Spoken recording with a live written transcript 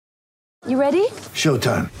You ready?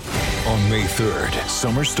 Showtime. On May 3rd,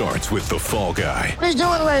 summer starts with The Fall Guy. Let's do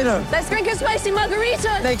it later. Let's drink a spicy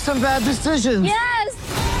margarita. Make some bad decisions.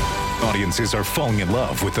 Yes! Audiences are falling in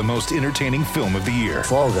love with the most entertaining film of the year.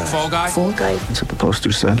 Fall Guy. Fall Guy? Fall guy. That's what the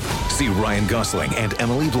poster said. See Ryan Gosling and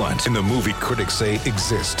Emily Blunt in the movie critics say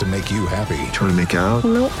exists to make you happy. Trying to make it out?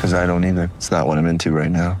 Nope. Because I don't either. It's not what I'm into right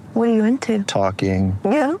now. What are you into? Talking.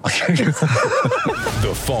 Yeah.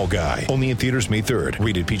 The Fall Guy. Only in theaters May 3rd.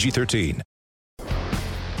 Rated PG-13.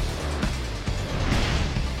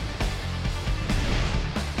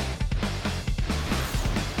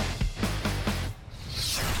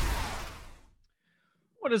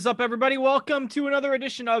 What is up, everybody? Welcome to another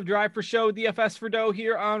edition of Drive for Show, DFS for Dough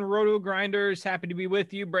here on Roto Grinders. Happy to be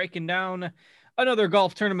with you, breaking down another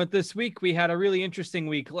golf tournament this week. We had a really interesting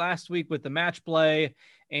week last week with the match play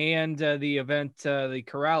and the event, the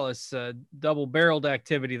Corrales double-barreled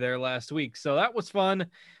activity there last week. So that was fun,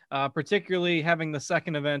 particularly having the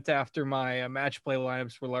second event after my match play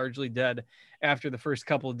lineups were largely dead after the first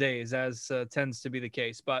couple of days, as tends to be the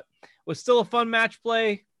case. But it was still a fun match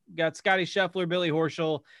play. Got Scotty Scheffler, Billy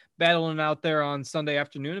Horschel battling out there on Sunday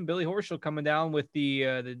afternoon, and Billy Horschel coming down with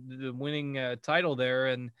the winning title there.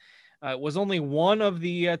 And it was only one of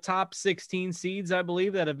the top 16 seeds, I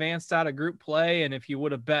believe, that advanced out of group play. And if you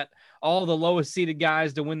would have bet all the lowest seeded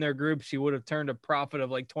guys to win their groups, you would have turned a profit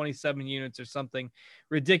of like 27 units or something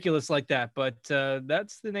ridiculous like that. But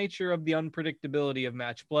that's the nature of the unpredictability of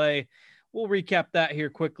match play. We'll recap that here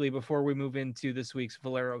quickly before we move into this week's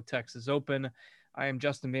Valero Texas Open. I am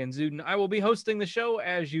Justin Van Zuden. I will be hosting the show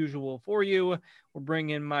as usual for you. We'll bring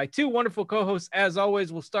in my two wonderful co-hosts. As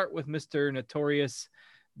always, we'll start with Mr. Notorious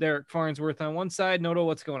Derek Farnsworth on one side. Noto,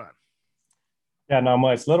 what's going on? Yeah, not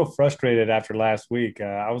much. A little frustrated after last week.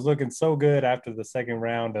 I was looking so good after the second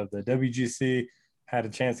round of the WGC. Had a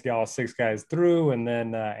chance to get all six guys through, and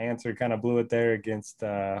then Answer kind of blew it there against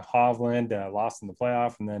Hovland, lost in the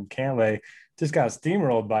playoff, and then Cantlay just got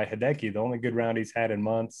steamrolled by Hideki, the only good round he's had in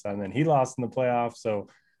months, and then he lost in the playoff. So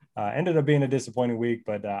ended up being a disappointing week,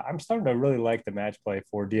 but I'm starting to really like the match play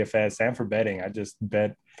for DFS and for betting. I just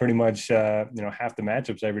bet pretty much half the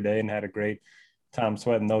matchups every day and had a great time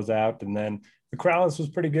sweating those out. And then the Corrales was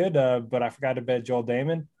pretty good, but I forgot to bet Joel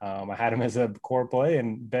Damon. I had him as a core play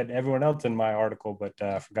and bet everyone else in my article, but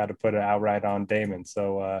I forgot to put it outright on Damon.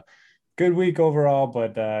 So good week overall,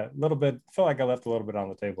 but a little bit, feel like I left a little bit on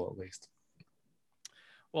the table at least.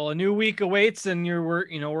 Well, a new week awaits, and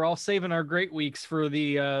we're all saving our great weeks for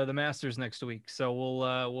the Masters next week. So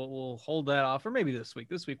we'll hold that off, or maybe this week.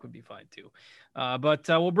 This week would be fine too. But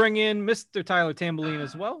we'll bring in Mr. Tyler Tamboline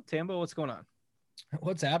as well. Tambo, what's going on?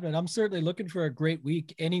 What's happening? I'm certainly looking for a great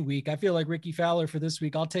week, any week. I feel like Ricky Fowler for this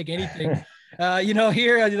week. I'll take anything.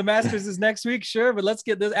 Here the Masters is next week, sure, but let's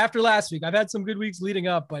get this after last week. I've had some good weeks leading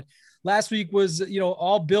up, but last week was,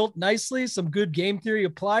 all built nicely, some good game theory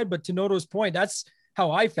applied. But to Noto's point, that's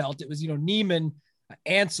how I felt. It was, Neiman,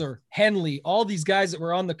 Answer, Henley, all these guys that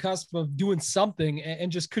were on the cusp of doing something and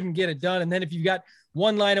just couldn't get it done. And then if you got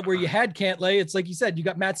one lineup where you had Cantlay, it's like you said, you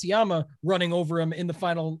got Matsuyama running over him in the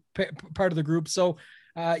final part of the group. So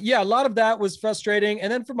a lot of that was frustrating. And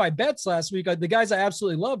then for my bets last week, the guys I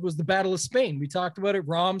absolutely loved was the Battle of Spain. We talked about it.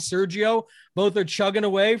 Rahm, Sergio, both are chugging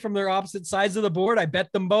away from their opposite sides of the board. I bet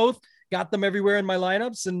them both, got them everywhere in my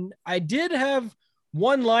lineups. And I did have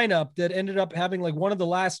one lineup that ended up having like one of the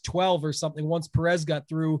last 12 or something once Perez got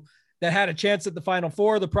through that had a chance at the final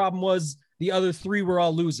four. The problem was the other three were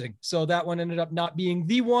all losing. So that one ended up not being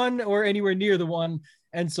the one or anywhere near the one.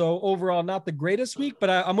 And so overall, not the greatest week, but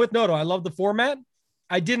I'm with Noto. I love the format.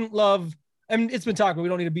 I didn't love, it's been talked, but we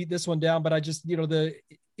don't need to beat this one down, but I just,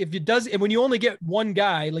 and when you only get one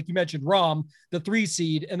guy, like you mentioned, Rahm, the 3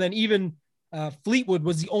 seed, and then even Fleetwood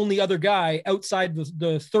was the only other guy outside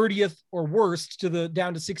the 30th or worst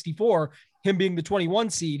down to 64, him being the 21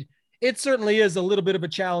 seed. It certainly is a little bit of a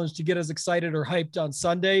challenge to get us excited or hyped on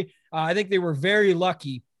Sunday. I think they were very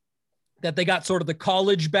lucky that they got sort of the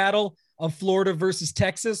college battle of Florida versus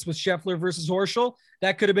Texas with Scheffler versus Horschel.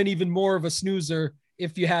 That could have been even more of a snoozer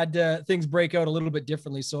if you had things break out a little bit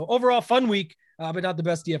differently. So overall, fun week, but not the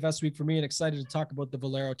best DFS week for me, and excited to talk about the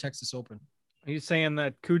Valero Texas Open. Are you saying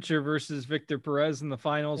that Kuchar versus Victor Perez in the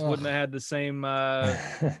finals wouldn't have had the same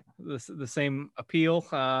the same appeal?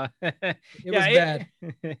 It was bad.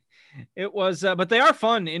 It was, but they are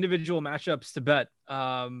fun individual matchups to bet.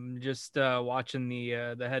 Just watching the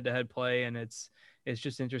head-to-head play, and it's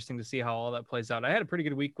just interesting to see how all that plays out. I had a pretty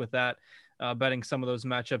good week with that, betting some of those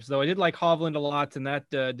matchups, though I did like Hovland a lot, and that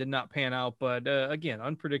did not pan out. But again,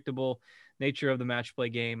 unpredictable nature of the match play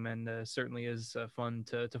game, and certainly is fun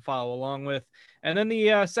to follow along with. And then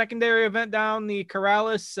the secondary event down, the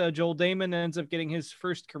Corrales, Joel Damon ends up getting his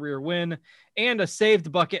first career win and a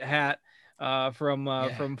saved bucket hat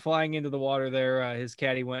from flying into the water there. His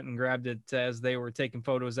caddy went and grabbed it as they were taking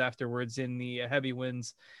photos afterwards in the heavy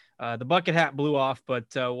winds. The bucket hat blew off, but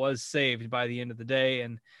was saved by the end of the day.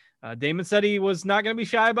 And Damon said he was not going to be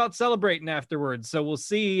shy about celebrating afterwards. So we'll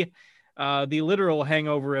see the literal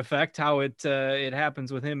hangover effect, how it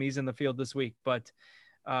happens with him. He's in the field this week. But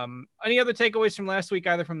any other takeaways from last week,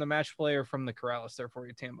 either from the match play or from the Corrales there for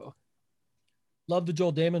you, Tambo? Love the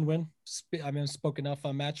Joel Damon win. I mean, I spoke enough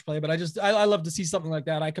on match play, but I love to see something like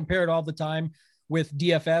that. I compare it all the time with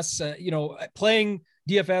DFS, playing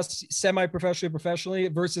DFS semi-professionally, professionally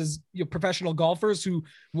versus professional golfers who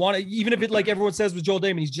want to, even if it, like everyone says with Joel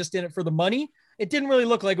Damon, he's just in it for the money. It didn't really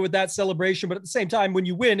look like it with that celebration, but at the same time, when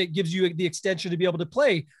you win, it gives you the extension to be able to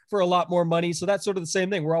play for a lot more money. So that's sort of the same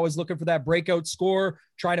thing. We're always looking for that breakout score,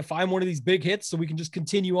 trying to find one of these big hits so we can just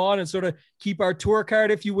continue on and sort of keep our tour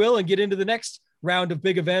card, if you will, and get into the next round of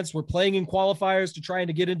big events. We're playing in qualifiers to trying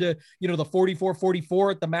to get into, the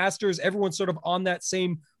 44 at the Masters. Everyone's sort of on that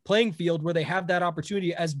same playing field where they have that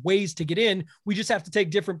opportunity as ways to get in. We just have to take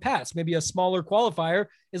different paths. Maybe a smaller qualifier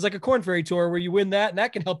is like a Korn Ferry Tour where you win that and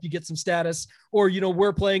that can help you get some status. Or,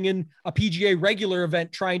 we're playing in a PGA regular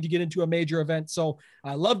event trying to get into a major event. So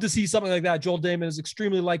I love to see something like that. Joel Damon is an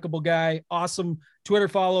extremely likable guy. Awesome Twitter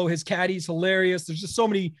follow. His caddy's hilarious. There's just so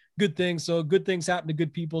many good things. So good things happen to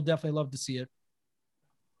good people. Definitely love to see it.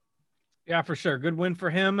 Yeah, for sure. Good win for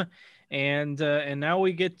him. And now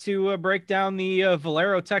we get to break down the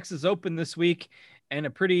Valero Texas Open this week, and a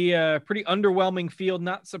pretty underwhelming field.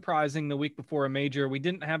 Not surprising, the week before a major. We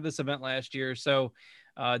didn't have this event last year, so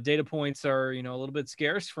data points are a little bit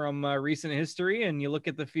scarce from recent history. And you look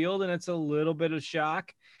at the field, and it's a little bit of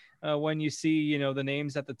shock when you see the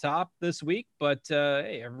names at the top this week. But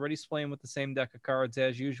hey, everybody's playing with the same deck of cards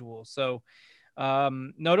as usual. So.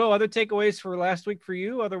 No other takeaways for last week for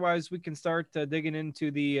you. Otherwise, we can start digging into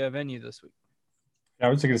the venue this week. I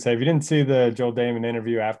was just going to say, if you didn't see the Joel Damon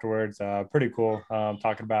interview afterwards, pretty cool.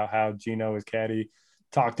 Talking about how Gino, his caddy,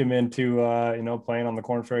 talked him into, playing on the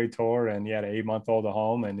Korn Ferry Tour, and he had an 8-month-old at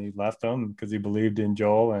home, and he left him because he believed in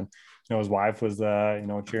Joel. And, his wife was,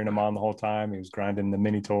 cheering him on the whole time. He was grinding the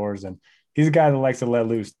mini tours, and he's a guy that likes to let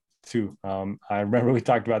loose too. I remember we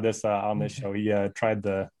talked about this on this show. He tried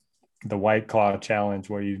the White Claw challenge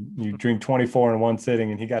where you drink 24 in one sitting,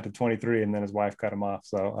 and he got to 23, and then his wife cut him off.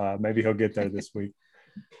 So maybe he'll get there this week.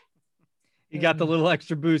 He got the little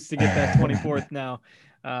extra boost to get that 24th now.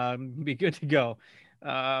 Be good to go. All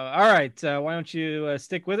right. Why don't you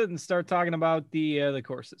stick with it and start talking about the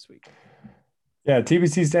course this week? Yeah,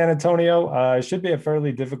 TPC San Antonio. It should be a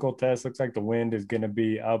fairly difficult test. Looks like the wind is going to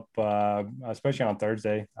be up, especially on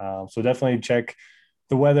Thursday. So definitely check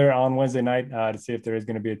the weather on Wednesday night to see if there is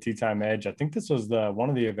going to be a tee time edge. I think this was one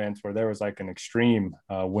of the events where there was like an extreme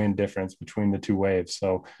wind difference between the two waves.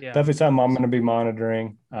 So definitely something I'm going to be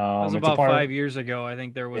monitoring. It was about 5 years ago. I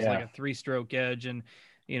think there was like a 3-stroke edge, and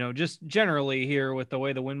just generally here with the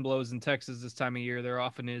way the wind blows in Texas this time of year, there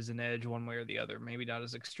often is an edge one way or the other. Maybe not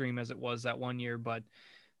as extreme as it was that one year, but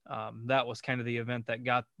that was kind of the event that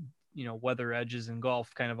got weather edges in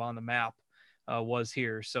golf kind of on the map was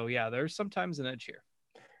here. So yeah, there's sometimes an edge here.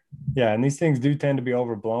 Yeah, and these things do tend to be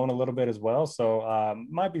overblown a little bit as well. So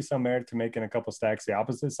might be some merit to making a couple stacks the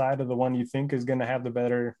opposite side of the one you think is going to have the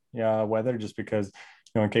better weather, just because,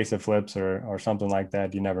 in case it flips or something like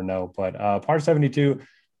that, you never know. But par 72,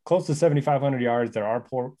 close to 7,500 yards. There are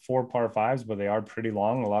 4 par 5s, but they are pretty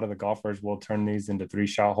long. A lot of the golfers will turn these into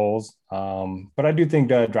 3-shot holes. But I do think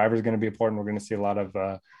the driver is going to be important. We're going to see a lot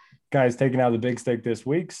of guys taking out the big stick this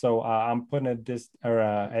week. So I'm putting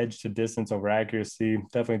edge to distance over accuracy.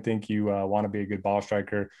 Definitely think you want to be a good ball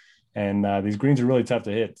striker. And these greens are really tough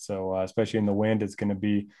to hit. So especially in the wind, it's going to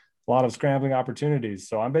be a lot of scrambling opportunities.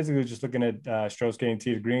 So I'm basically just looking at stroke skating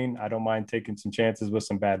tee to green. I don't mind taking some chances with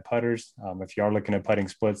some bad putters. If you are looking at putting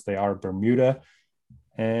splits, they are Bermuda.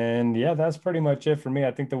 And yeah, that's pretty much it for me.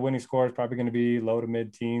 I think the winning score is probably going to be low to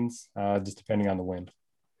mid teens, just depending on the wind.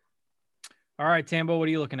 All right, Tambo, what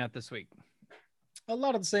are you looking at this week? A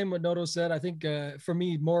lot of the same what Noto said. I think for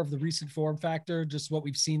me, more of the recent form factor, just what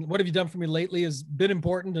we've seen. What have you done for me lately has been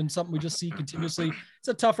important and something we just see continuously. It's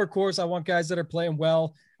a tougher course. I want guys that are playing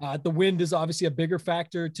well. The wind is obviously a bigger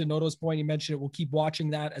factor. To Noto's point, he mentioned it. We'll keep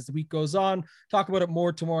watching that as the week goes on. Talk about it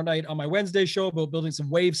more tomorrow night on my Wednesday show about building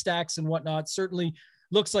some wave stacks and whatnot. Certainly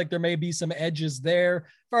looks like there may be some edges there.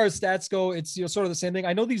 As far as stats go, it's, sort of the same thing.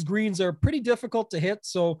 I know these greens are pretty difficult to hit.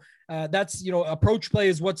 So that's, approach play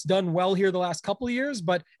is what's done well here the last couple of years.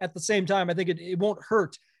 But at the same time, I think it won't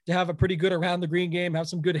hurt to have a pretty good around the green game, have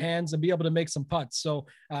some good hands, and be able to make some putts. So,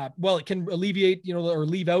 it can alleviate, or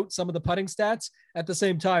leave out some of the putting stats. At the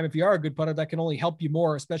same time, if you are a good putter, that can only help you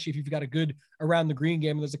more, especially if you've got a good around the green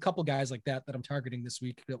game. And there's a couple guys like that I'm targeting this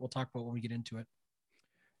week that we'll talk about when we get into it.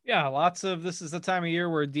 Yeah, this is the time of year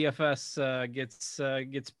where DFS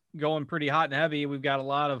gets going pretty hot and heavy. We've got a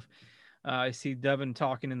lot of, I see Devin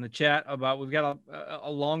talking in the chat about, we've got a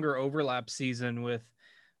longer overlap season with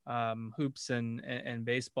hoops and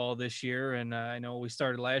baseball this year. And I know we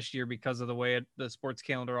started last year because of the way the sports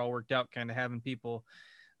calendar all worked out, kind of having people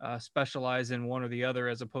specialize in one or the other,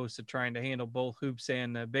 as opposed to trying to handle both hoops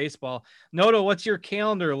and baseball. Noto, what's your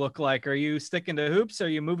calendar look like? Are you sticking to hoops? Are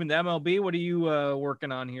you moving to MLB? What are you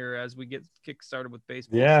working on here as we get kick started with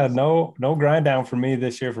baseball? Yeah, no grind down for me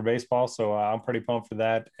this year for baseball. So I'm pretty pumped for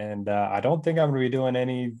that. And I don't think I'm going to be doing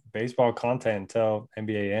any baseball content until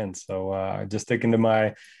NBA ends. So just sticking to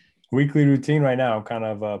my weekly routine right now. I'm kind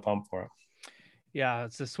of pumped for it. Yeah,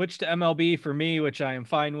 it's a switch to MLB for me, which I am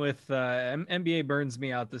fine with. NBA burns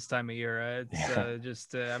me out this time of year.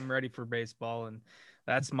 It's I'm ready for baseball, and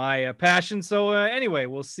that's my passion. So anyway,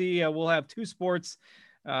 we'll see. We'll have two sports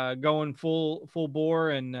going full bore,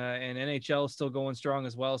 and NHL still going strong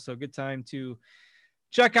as well. So good time to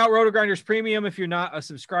check out RotoGrinders Premium if you're not a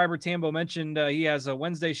subscriber. Tambo mentioned he has a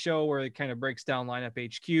Wednesday show where it kind of breaks down lineup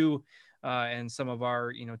HQ. And some of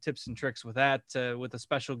our, tips and tricks with that, with a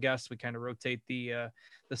special guest. We kind of rotate the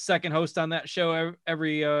second host on that show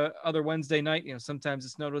every other Wednesday night. Sometimes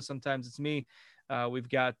it's Noto, sometimes it's me. We've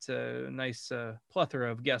got a nice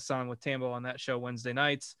plethora of guests on with Tambo on that show Wednesday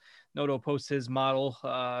nights. Noto posts his model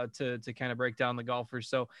to kind of break down the golfers.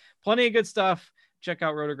 So plenty of good stuff. Check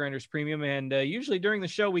out RotoGrinders Premium. And usually during the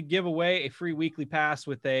show, we give away a free weekly pass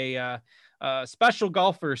with a special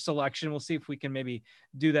golfer selection. We'll see if we can maybe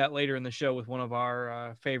do that later in the show with one of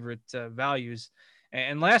our favorite values.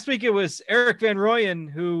 And last week it was Erik van Rooyen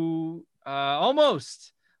who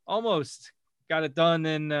almost got it done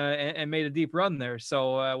and made a deep run there.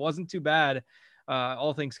 So it wasn't too bad,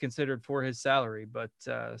 all things considered, for his salary. But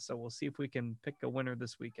so we'll see if we can pick a winner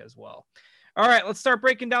this week as well. All right, let's start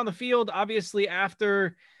breaking down the field. Obviously,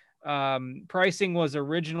 after pricing was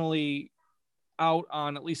originally out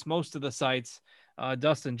on at least most of the sites,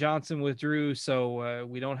 Dustin Johnson withdrew, so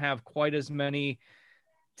we don't have quite as many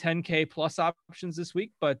 10K plus options this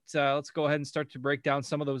week, but let's go ahead and start to break down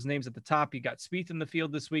some of those names at the top. You got Spieth in the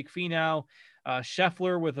field this week, Finau,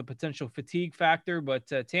 Scheffler with a potential fatigue factor, but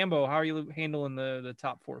Tambo, how are you handling the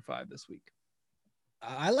top 4 or 5 this week?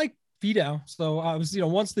 I like Finau. So I was,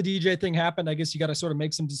 once the DJ thing happened, I guess you got to sort of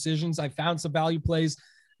make some decisions. I found some value plays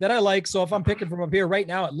that I like. So if I'm picking from up here right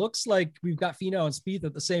now, it looks like we've got Finau and Spieth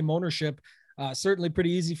at the same ownership. Certainly pretty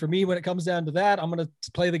easy for me when it comes down to that. I'm going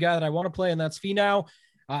to play the guy that I want to play, and that's Finau.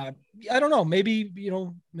 I don't know. Maybe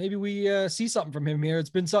we see something from him here. It's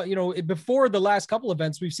been so, before the last couple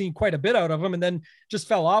events, we've seen quite a bit out of him and then just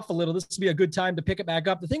fell off a little. This would be a good time to pick it back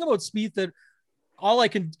up. The thing about Spieth that all I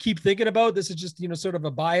can keep thinking about, this is just, sort of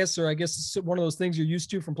a bias, or I guess it's one of those things you're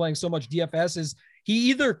used to from playing so much DFS, is he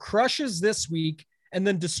either crushes this week and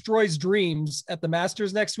then destroys dreams at the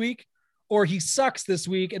Masters next week, or he sucks this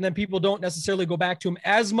week and then people don't necessarily go back to him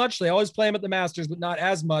as much. They always play him at the Masters, but not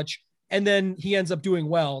as much. And then he ends up doing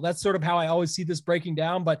well. That's sort of how I always see this breaking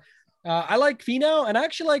down. But I like Finau, and I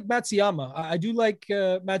actually like Matsuyama. I do like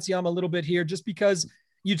Matsuyama a little bit here, just because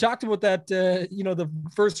you talked about that, the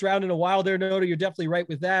first round in a while there, Noto. You're definitely right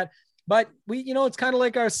with that. But it's kind of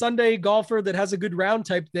like our Sunday golfer that has a good round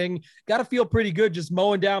type thing. Got to feel pretty good just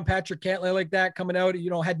mowing down Patrick Cantlay like that, coming out,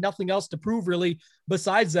 had nothing else to prove really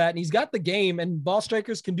besides that. And he's got the game, and ball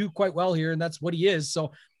strikers can do quite well here, and that's what he is.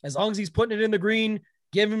 So as long as he's putting it in the green,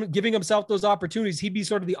 giving himself those opportunities, he'd be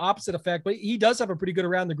sort of the opposite effect. But he does have a pretty good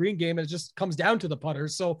around the green game, and it just comes down to the putter.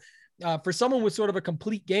 So for someone with sort of a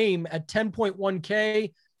complete game at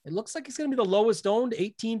 10.1K, it looks like he's going to be the lowest owned,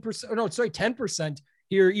 10%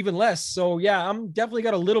 here, even less. So yeah, I'm definitely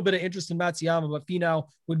got a little bit of interest in Matsuyama, but Finau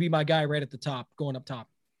would be my guy right at the top, going up top.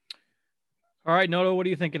 All right, Noto, what are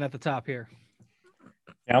you thinking at the top here?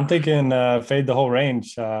 Yeah, I'm thinking fade the whole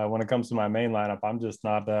range when it comes to my main lineup. I'm just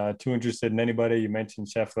not too interested in anybody. You mentioned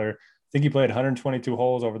Scheffler. I think he played 122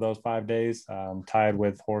 holes over those 5 days, tied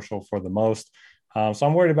with Horschel for the most. So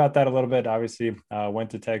I'm worried about that a little bit. Obviously, went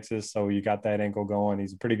to Texas, so you got that ankle going.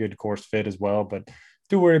 He's a pretty good course fit as well, but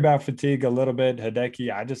do worry about fatigue a little bit.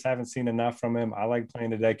 Hideki, I just haven't seen enough from him. I like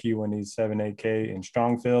playing Hideki when he's 7-8K in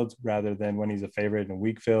strong fields rather than when he's a favorite in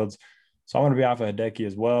weak fields. So I'm going to be off of Hideki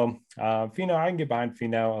as well. Finau, I can get behind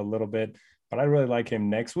Finau a little bit, but I really like him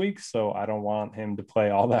next week. So I don't want him to play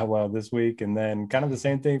all that well this week. And then kind of the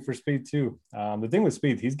same thing for Spieth too. The thing with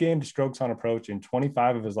Spieth, he's gained strokes on approach in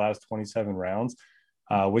 25 of his last 27 rounds.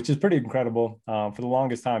 Which is pretty incredible. For the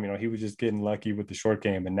longest time, he was just getting lucky with the short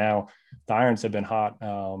game, and now the irons have been hot,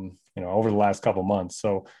 over the last couple months.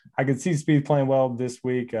 So I could see Spieth playing well this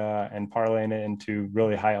week and parlaying it into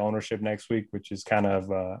really high ownership next week, which is kind of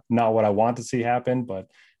not what I want to see happen. But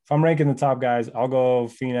if I'm ranking the top guys, I'll go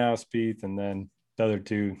Finau, Spieth, and then the other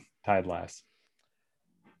two tied last.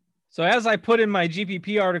 So as I put in my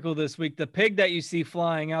GPP article this week, the pig that you see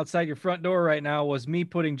flying outside your front door right now was me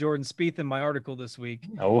putting Jordan Spieth in my article this week.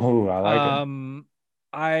 Oh, I like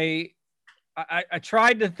it. I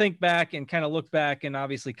tried to think back and kind of look back, and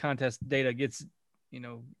obviously contest data gets,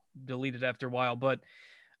 deleted after a while, but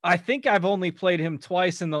I think I've only played him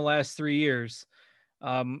twice in the last 3 years.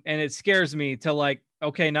 And it scares me to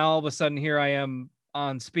okay, now all of a sudden here I am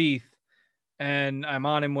on Spieth and I'm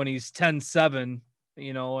on him when he's 10-7.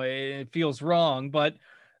 It feels wrong, but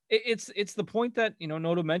it's the point that,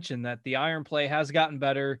 Noto mentioned, that the iron play has gotten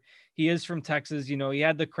better. He is from Texas. He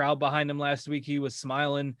had the crowd behind him last week. He was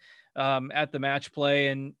smiling at the match play,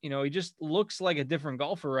 and, he just looks like a different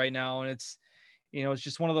golfer right now. And it's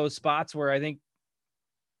just one of those spots where I think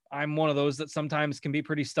I'm one of those that sometimes can be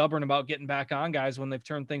pretty stubborn about getting back on guys when they've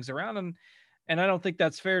turned things around. And I don't think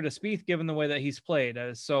that's fair to Spieth given the way that he's played.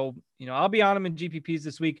 So, I'll be on him in GPPs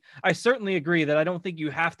this week. I certainly agree that I don't think you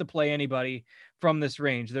have to play anybody from this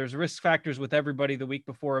range. There's risk factors with everybody the week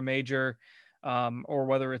before a major, or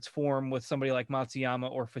whether it's form with somebody like Matsuyama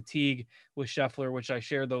or fatigue with Scheffler, which I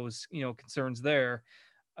share those, concerns there,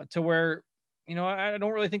 to where, I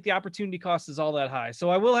don't really think the opportunity cost is all that high. So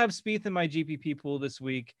I will have Spieth in my GPP pool this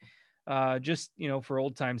week. Just, for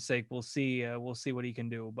old time's sake, we'll see what he can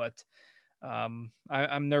do. But I'm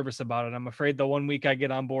nervous about it. I'm afraid the 1 week I get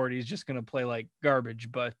on board, he's just going to play like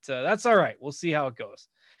garbage, but that's all right. We'll see how it goes.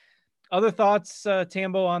 Other thoughts,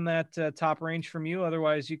 Tambo, on that top range from you?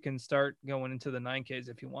 Otherwise you can start going into the 9Ks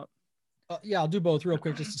if you want. Yeah, I'll do both real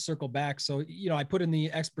quick just to circle back. So, I put in the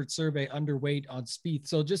expert survey underweight on Spieth.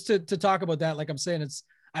 So just to talk about that, like I'm saying,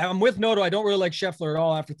 I'm with Noto. I don't really like Scheffler at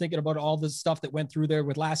all after thinking about all the stuff that went through there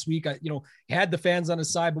with last week. He had the fans on his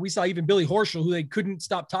side, but we saw even Billy Horschel, who they couldn't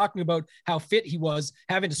stop talking about how fit he was,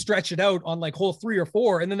 having to stretch it out on hole 3 or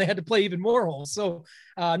 4. And then they had to play even more holes. So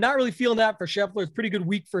not really feeling that for Scheffler. It's a pretty good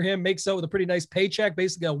week for him. Makes out with a pretty nice paycheck,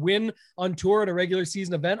 basically a win on tour at a regular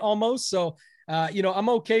season event almost. So, I'm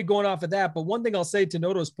okay going off of that. But one thing I'll say to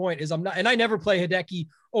Noto's point is and I never play Hideki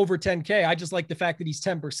over 10K. I just like the fact that he's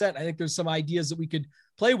 10%. I think there's some ideas that we could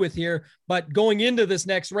play with here, but going into this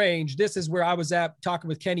next range, this is where I was at talking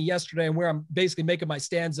with Kenny yesterday and where I'm basically making my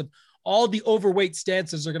stands of all the overweight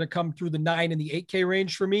stances are going to come through the 9 and the 8K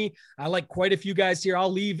range for me. I like quite a few guys here.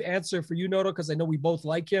 I'll leave answer for you, Noto, because I know we both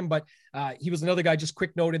like him, but he was another guy, just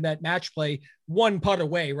quick note in that match play, 1 putt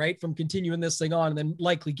away, right, from continuing this thing on and then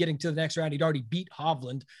likely getting to the next round. He'd already beat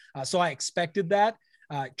Hovland. So I expected that.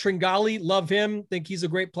 Tringali, love him. Think he's a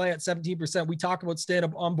great play at 17%. We talk about staying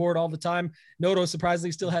up on board all the time. Noto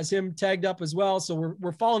surprisingly still has him tagged up as well. So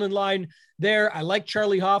we're falling in line there. I like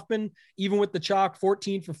Charlie Hoffman, even with the chalk,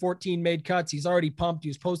 14 for 14 made cuts. He's already pumped. He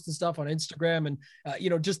was posting stuff on Instagram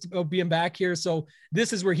and, just about being back here. So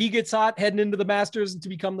this is where he gets hot heading into the Masters and to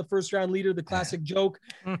become the first round leader, the classic joke.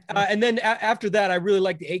 And then after that, I really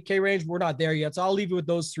like the 8K range. We're not there yet. So I'll leave you with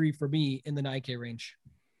those 3 for me in the 9K range.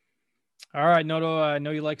 All right, Noto, I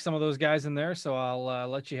know you like some of those guys in there, so I'll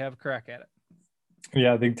let you have a crack at it.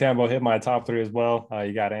 Yeah, I think Tambo hit my top 3 as well.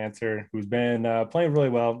 You got Answer, who's been playing really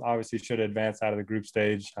well. Obviously should have advanced out of the group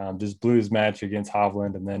stage. Just blew his match against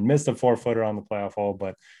Hovland and then missed a 4-footer on the playoff hole.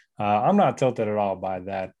 But I'm not tilted at all by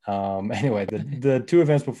that. Anyway, the 2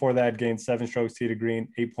 events before that gained 7 strokes tee to green,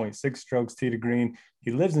 8.6 strokes tee to green.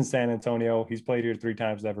 He lives in San Antonio. He's played here 3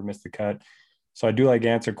 times, never missed a cut. So I do like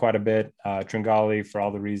Answer quite a bit. Tringali, for all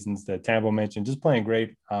the reasons that Tambo mentioned, just playing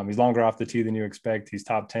great. He's longer off the tee than you expect. He's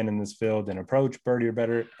top 10 in this field in approach, birdie or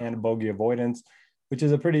better, and bogey avoidance, which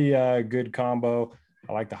is a pretty good combo.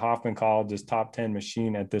 I like the Hoffman call, just top 10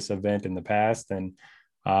 machine at this event in the past. And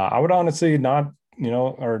I would honestly not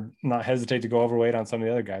hesitate to go overweight on some of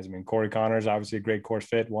the other guys. I mean, Corey Connors, obviously a great course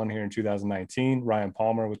fit, won here in 2019. Ryan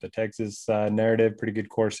Palmer with the Texas narrative, pretty good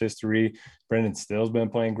course history. Brendan Still's been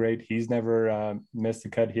playing great. He's never missed a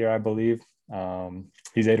cut here, I believe.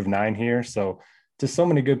 He's 8 of 9 here. So just so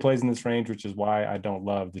many good plays in this range, which is why I don't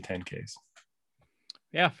love the 10Ks.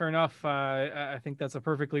 Yeah, fair enough. I think that's a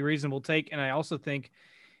perfectly reasonable take. And I also think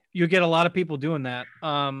you get a lot of people doing that.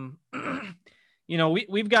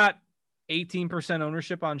 We've got 18%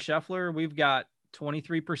 ownership on Scheffler. We've got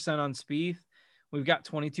 23% on Spieth. We've got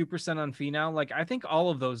 22% on Finau. Like, I think all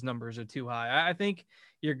of those numbers are too high. I think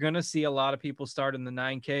you're going to see a lot of people start in the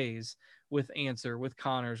 9Ks with Answer, with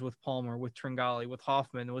Connors, with Palmer, with Tringali, with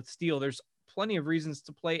Hoffman, with Steele. There's plenty of reasons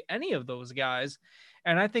to play any of those guys.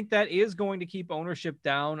 And I think that is going to keep ownership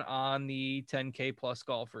down on the 10K plus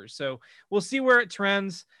golfers. So we'll see where it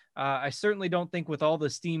trends. I certainly don't think with all the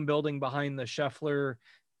steam building behind the Scheffler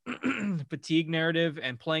fatigue narrative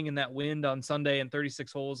and playing in that wind on Sunday and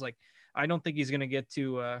 36 holes, like, I don't think he's going to get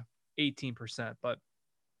to 18%, but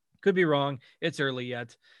could be wrong. It's early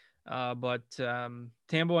yet. But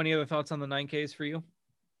Tambo, any other thoughts on the 9Ks for you?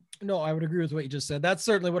 No, I would agree with what you just said. That's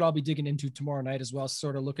certainly what I'll be digging into tomorrow night as well.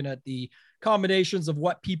 Sort of looking at the combinations of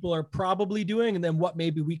what people are probably doing and then what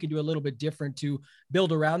maybe we can do a little bit different to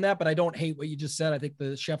build around that. But I don't hate what you just said. I think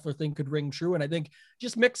the Scheffler thing could ring true. And I think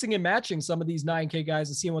just mixing and matching some of these 9K guys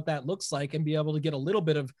and seeing what that looks like and be able to get a little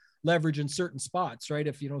bit of leverage in certain spots, right?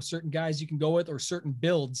 If, certain guys you can go with or certain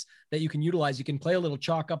builds that you can utilize, you can play a little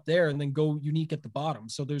chalk up there and then go unique at the bottom.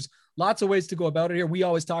 So there's lots of ways to go about it here. We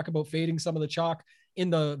always talk about fading some of the chalk in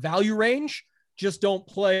the value range. Just don't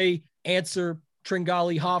play Answer,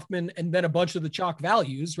 Tringali, Hoffman, and then a bunch of the chalk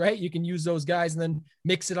values, right? You can use those guys and then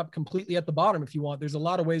mix it up completely at the bottom if you want. There's a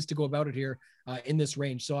lot of ways to go about it here in this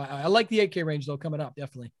range. So I like the 8K range though coming up,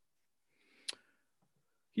 definitely.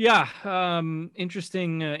 Yeah.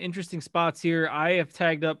 Interesting spots here. I have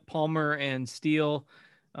tagged up Palmer and Steele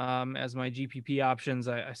as my GPP options.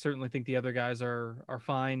 I certainly think the other guys are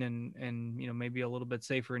fine and maybe a little bit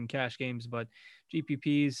safer in cash games, but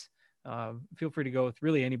GPPs, feel free to go with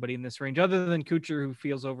really anybody in this range other than Kuchar, who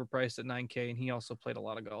feels overpriced at 9K. And he also played a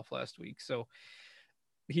lot of golf last week. So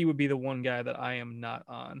he would be the one guy that I am not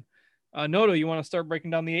on. Noto, you want to start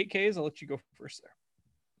breaking down the 8Ks? I'll let you go first there.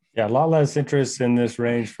 Yeah, a lot less interest in this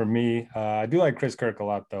range for me. I do like Chris Kirk a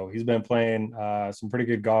lot, though. He's been playing some pretty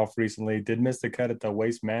good golf recently. Did miss the cut at the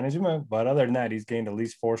Waste Management, but other than that, he's gained at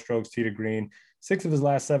least 4 strokes tee to green. 6 of his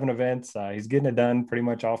last 7 events. He's getting it done pretty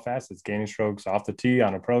much all facets, gaining strokes off the tee,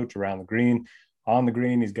 on approach, around the green. On the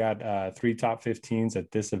green, he's got 3 top 15s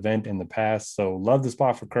at this event in the past. So love the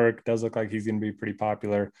spot for Kirk. Does look like he's going to be pretty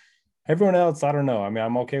popular. Everyone else, I don't know. I mean,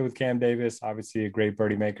 I'm okay with Cam Davis. Obviously, a great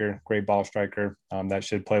birdie maker, great ball striker. That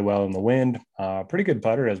should play well in the wind. Pretty good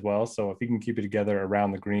putter as well. So if he can keep it together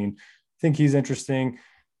around the green, I think he's interesting.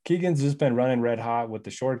 Keegan's just been running red hot with the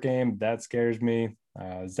short game. That scares me.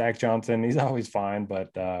 Zach Johnson, he's always fine,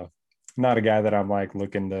 but not a guy that I'm like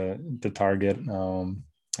looking to target.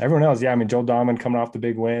 Everyone else, yeah, I mean, Joel Dahman coming off the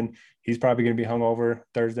big win. He's probably going to be hungover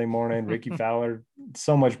Thursday morning. Ricky Fowler,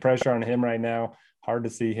 so much pressure on him right now. Hard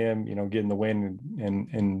to see him, getting the win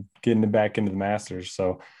and getting it back into the Masters.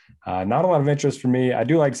 So not a lot of interest for me. I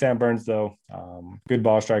do like Sam Burns, though. Good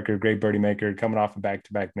ball striker, great birdie maker, coming off of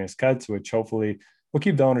back-to-back missed cuts, which hopefully will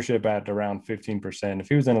keep the ownership at around 15%. If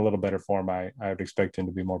he was in a little better form, I would expect him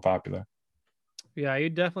to be more popular. Yeah,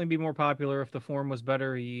 he'd definitely be more popular if the form was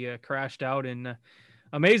better. He crashed out in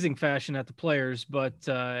amazing fashion at the Players, but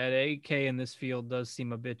at 8K in this field does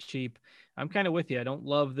seem a bit cheap. I'm kind of with you. I don't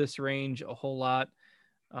love this range a whole lot.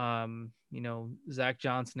 Zach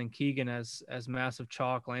Johnson and Keegan as massive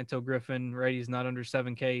chalk. Lanto Griffin, right? He's not under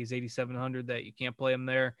 7K. He's 8,700. That you can't play him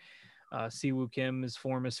there. Siwoo Kim, his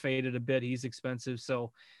form has faded a bit. He's expensive.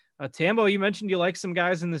 So, Tambo, you mentioned you like some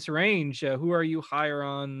guys in this range. Who are you higher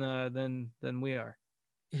on than we are?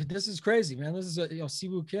 This is crazy, man. This is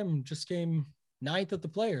Siwoo Kim just came 9th at the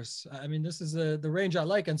Players. I mean, this is the range I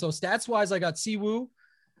like. And so stats wise, I got Siwoo.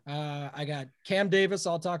 I got Cam Davis.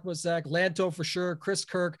 I'll talk about Zach. Lanto for sure. Chris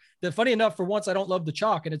Kirk. Funny enough, for once, I don't love the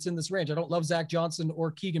chalk, and it's in this range. I don't love Zach Johnson or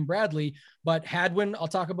Keegan Bradley, but Hadwin, I'll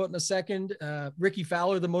talk about in a second. Ricky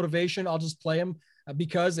Fowler, the motivation, I'll just play him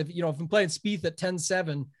because if I'm playing Spieth at 10-7,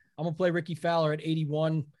 I'm going to play Ricky Fowler at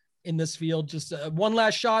 81 in this field. Just one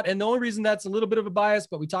last shot. And the only reason that's a little bit of a bias,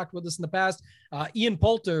 but we talked about this in the past, Ian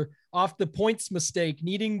Poulter off the points mistake,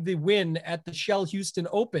 needing the win at the Shell Houston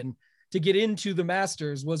Open to get into the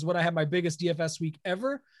Masters was when I had my biggest DFS week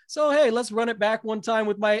ever. So, hey, let's run it back one time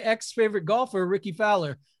with my ex-favorite golfer, Ricky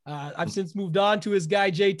Fowler. I've since moved on to his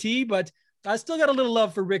guy, JT, but I still got a little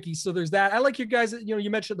love for Ricky. So there's that. I like your guys that, you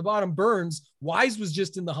mentioned at the bottom, Burns. Wise was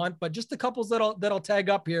just in the hunt, but just the couples that'll tag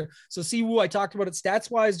up here. So Siwoo, I talked about it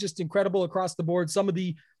stats-wise, just incredible across the board. Some of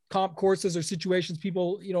the comp courses or situations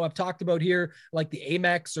people, I've talked about here, like the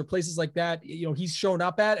Amex or places like that, he's shown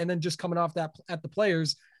up at, and then just coming off that at the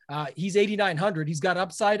Players, he's 8,900. He's got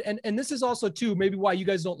upside. And this is also too, maybe why you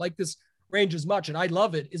guys don't like this range as much. And I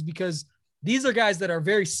love it is because these are guys that are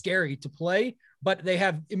very scary to play, but they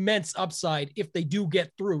have immense upside if they do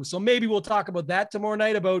get through. So maybe we'll talk about that tomorrow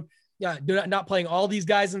night about, not playing all these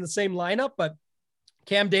guys in the same lineup, but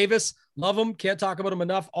Cam Davis, love him. Can't talk about him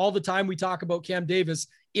enough. All the time we talk about Cam Davis,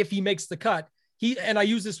 if he makes the cut. And I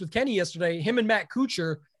used this with Kenny yesterday, him and Matt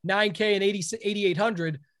Kuchar, 9K and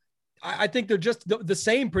 8,800. I think they're just the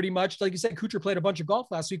same pretty much. Like you said, Kuchar played a bunch of golf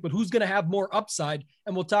last week, but who's going to have more upside?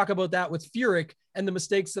 And we'll talk about that with Furyk and the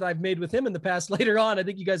mistakes that I've made with him in the past later on. I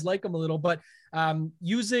think you guys like him a little, but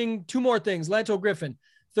using two more things, Lanto Griffin,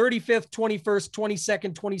 35th, 21st,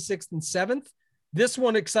 22nd, 26th, and 7th. This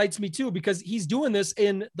one excites me too, because he's doing this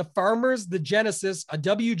in the Farmers, the Genesis, a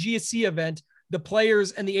WGC event, the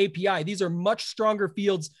Players, and the API. These are much stronger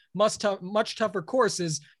fields, much tougher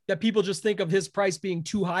courses that people just think of his price being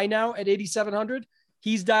too high now at 8,700.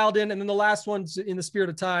 He's dialed in. And then the last one's in the spirit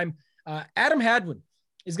of time. Adam Hadwin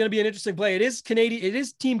is going to be an interesting play. It is Canadian. It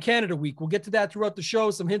is Team Canada week. We'll get to that throughout the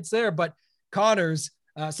show. Some hints there, but Connors,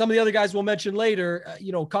 some of the other guys we'll mention later,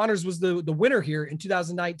 Connors was the winner here in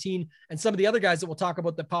 2019, and some of the other guys that we'll talk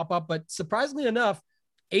about that pop up, but surprisingly enough,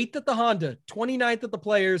 8th at the Honda, 29th at the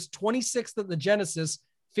Players, 26th at the Genesis,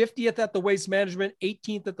 50th at the Waste Management,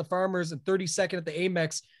 18th at the Farmers, and 32nd at the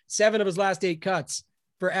Amex. 7 of his last 8 cuts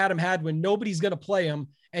for Adam Hadwin. Nobody's going to play him,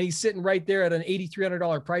 and he's sitting right there at an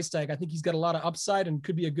 $8,300 price tag. I think he's got a lot of upside and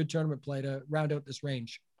could be a good tournament play to round out this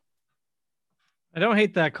range. I don't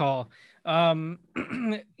hate that call. Siwoo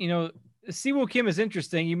Kim is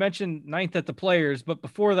interesting. You mentioned 9th at the Players, but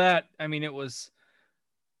before that, it was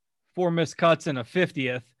 4 missed cuts and a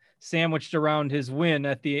 50th sandwiched around his win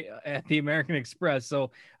at the American Express.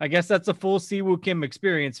 So I guess that's a full Siwoo Kim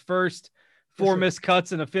experience. First 4 missed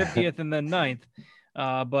cuts and a 50th, and then 9th.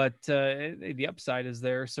 But the upside is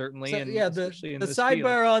there certainly. So, and the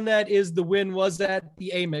sidebar on that is the win was at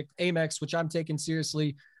the Amex, which I'm taking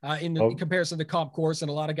seriously in comparison to Comp Course, and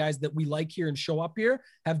a lot of guys that we like here and show up here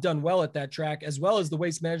have done well at that track, as well as the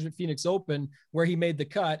Waste Management Phoenix Open where he made the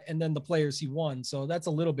cut, and then the Players he won. So that's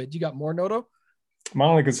a little bit. You got more, Noto? My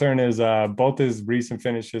only concern is both his recent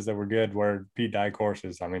finishes that were good were Pete Dye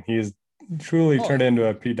courses. He has truly turned into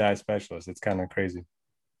a Pete Dye specialist. It's kind of crazy.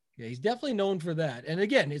 Yeah, he's definitely known for that. And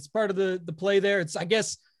again, it's part of the play there. It's, I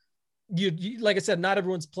guess, you like I said, not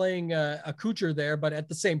everyone's playing a Kuchar there, but at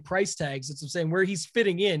the same price tags, it's the same. Where he's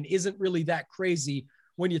fitting in isn't really that crazy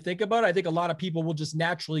when you think about it. I think a lot of people will just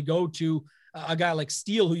naturally go to a guy like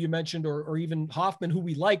Steele, who you mentioned, or even Hoffman, who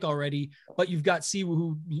we like already, but you've got Siwoo,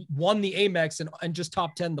 who won the Amex and just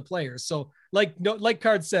top 10 the Players. So like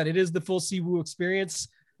Card said, it is the full Siwoo experience.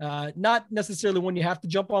 Not necessarily one you have to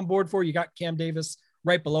jump on board for. You got Cam Davis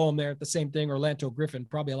right below him there at the same thing, or Lanto Griffin,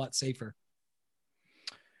 probably a lot safer.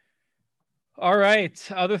 All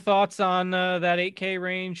right. Other thoughts on that 8K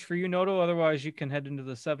range for you, Noto? Otherwise, you can head into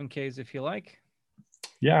the 7Ks if you like.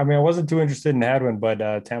 Yeah, I wasn't too interested in Hadwin,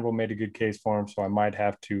 but Tambo made a good case for him, so I might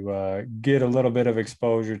have to get a little bit of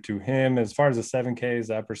exposure to him. As far as the 7Ks,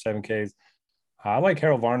 the upper 7Ks, I like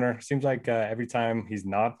Harold Varner. Seems like every time he's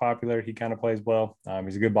not popular, he kind of plays well.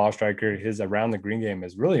 He's a good ball striker. His around the green game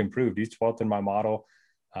has really improved. He's 12th in my model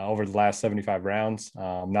over the last 75 rounds.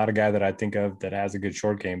 Not a guy that I think of that has a good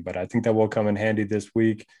short game, but I think that will come in handy this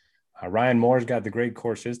week. Ryan Moore's got the great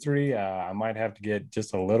course history. I might have to get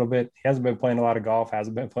just a little bit. He hasn't been playing a lot of golf,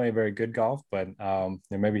 hasn't been playing very good golf, but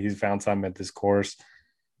maybe he's found something at this course.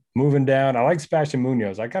 Moving down, I like Sebastian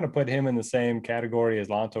Munoz. I kind of put him in the same category as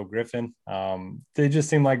Lanto Griffin. They just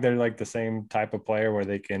seem like they're like the same type of player where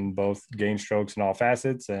they can both gain strokes in all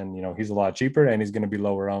facets. And, he's a lot cheaper and he's going to be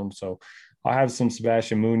lower owned. So I'll have some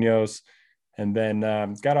Sebastian Munoz. And then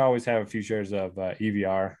got to always have a few shares of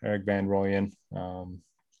EVR, Eric Van Rooyen.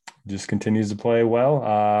 Just continues to play well.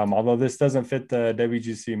 Although this doesn't fit the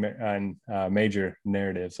WGC major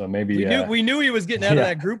narrative. So maybe we knew he was getting out of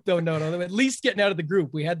that group though. No, at least getting out of the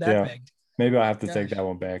group. We had that pegged. Maybe I'll have to take that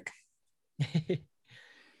one back.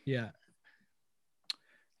 Yeah.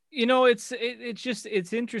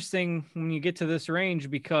 It's interesting when you get to this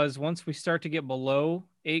range, because once we start to get below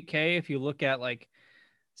 8K, if you look at like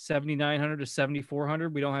 7,900 to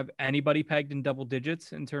 7,400, we don't have anybody pegged in double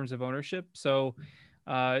digits in terms of ownership. So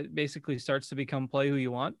it basically starts to become play who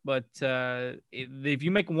you want. But if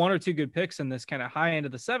you make 1 or 2 good picks in this kind of high end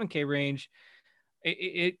of the 7K range,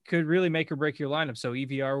 it could really make or break your lineup. So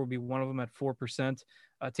EVR will be one of them at 4%.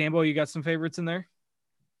 Tambo, you got some favorites in there?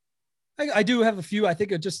 I do have a few. I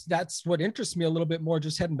think that's what interests me a little bit more,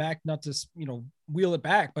 just heading back, not to, wheel it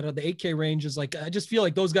back, but the 8K range is like, I just feel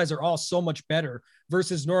like those guys are all so much better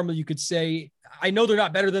versus normally you could say, I know they're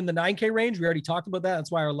not better than the 9K range. We already talked about that.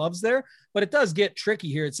 That's why our love's there, but it does get tricky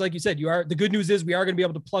here. It's like you said, the good news is we are going to be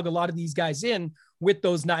able to plug a lot of these guys in with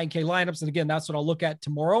those 9K lineups. And again, that's what I'll look at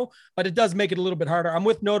tomorrow, but it does make it a little bit harder. I'm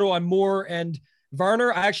with Noto on Moore and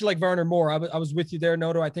Varner, I actually like Varner more. I was with you there,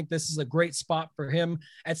 Noto. I think this is a great spot for him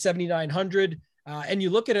at 7,900. And you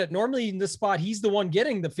look at it, normally in this spot, he's the one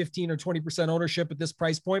getting the 15 or 20% ownership at this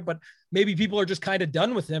price point, but maybe people are just kind of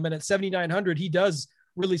done with him. And at 7,900, he does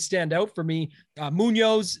really stand out for me.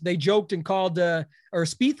 Munoz, they joked and called, or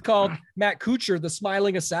Spieth called Matt Kuchar the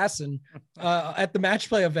smiling assassin at the match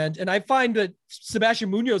play event. And I find that Sebastian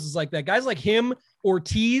Munoz is like that. Guys like him,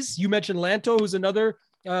 Ortiz, you mentioned Lanto, who's another,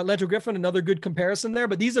 Lanto Griffin, another good comparison there.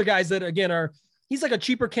 But these are guys that, again, he's like a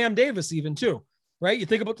cheaper Cam Davis even too, right? You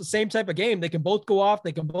think about the same type of game. They can both go off.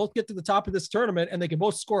 They can both get to the top of this tournament, and they can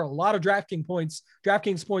both score a lot of DraftKings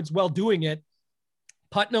points while doing it.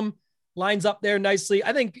 Putnam lines up there nicely.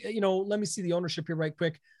 I think, let me see the ownership here right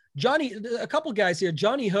quick. Johnny, a couple guys here.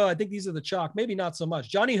 Johnny Huh, I think these are the chalk. Maybe not so much.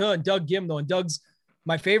 Johnny Huh and Doug Gim, though, and Doug's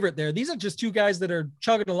my favorite there. These are just two guys that are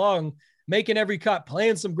chugging along, making every cut,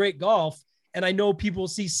 playing some great golf. And I know people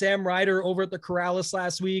see Sam Ryder over at the Corrales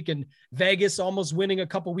last week and Vegas almost winning a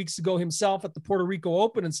couple weeks ago himself at the Puerto Rico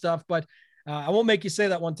Open and stuff. But I won't make you say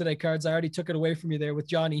that one today, Cards. I already took it away from you there with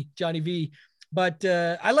Johnny V. But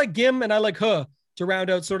I like Gim and I like Huh to round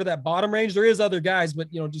out sort of that bottom range. There is other guys,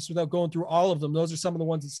 but, just without going through all of them, those are some of the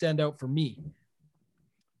ones that stand out for me.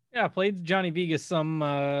 Yeah, I played Johnny Vegas some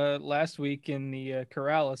last week in the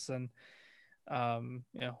Corrales, and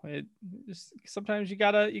it just sometimes you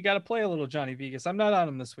gotta play a little Johnny Vegas. I'm not on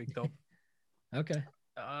him this week though. Okay.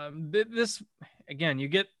 This again,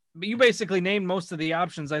 you basically named most of the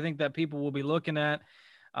options I think that people will be looking at.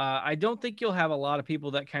 I don't think you'll have a lot of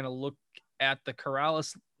people that kind of look at the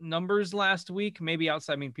Corrales numbers last week, maybe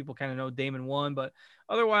outside. I mean, people kind of know Damon won, but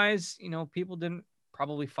otherwise, people didn't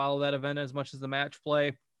probably follow that event as much as the match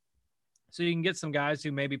play. So you can get some guys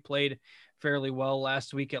who maybe played fairly well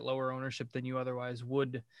last week at lower ownership than you otherwise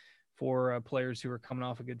would for players who are coming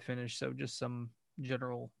off a good finish. So just some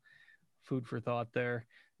general food for thought there.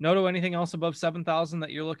 Noto, anything else above 7,000 that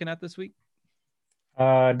you're looking at this week?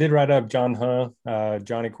 I did write up John Huh,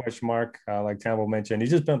 Johnny question mark, like Tambo mentioned.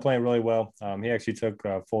 He's just been playing really well. He actually took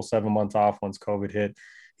a full 7 months off once COVID hit.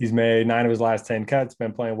 He's made 9 of his last 10 cuts,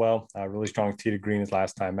 been playing well. Really strong tee to green his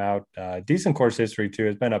last time out. Decent course history too.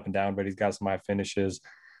 It's been up and down, but he's got some high finishes.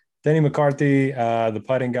 Denny McCarthy, the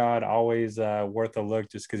putting god, always worth a look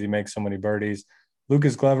just because he makes so many birdies.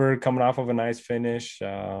 Lucas Glover coming off of a nice finish.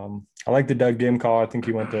 I like the Doug Gim call. I think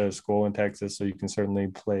he went to school in Texas, so you can certainly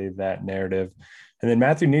play that narrative. And then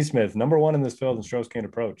Matthew NeSmith, number 1 in this field in strokes gained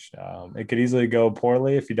approach. It could easily go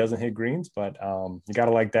poorly if he doesn't hit greens, but you got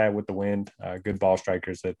to like that with the wind. Good ball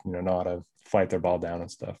strikers that know how to fight their ball down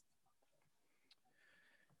and stuff.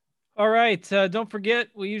 All right. Don't forget,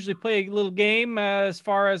 we usually play a little game as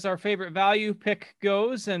far as our favorite value pick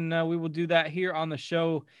goes, and we will do that here on the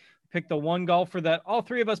show. Pick the one golfer that all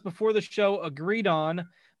three of us before the show agreed on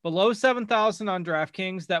below 7,000 on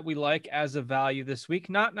DraftKings that we like as a value this week.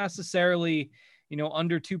 Not necessarily,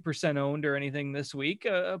 under 2% owned or anything this week.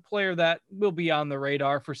 A player that will be on the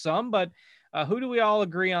radar for some, but who do we all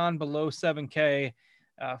agree on below 7K?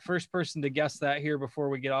 First person to guess that here before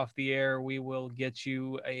we get off the air, we will get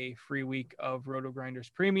you a free week of Roto Grinders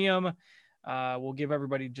Premium. We'll give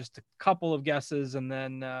everybody just a couple of guesses, and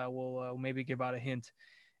then we'll maybe give out a hint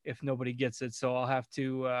if nobody gets it. So I'll have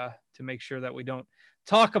to make sure that we don't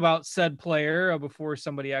talk about said player before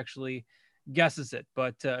somebody actually guesses it.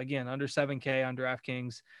 But again, under 7K on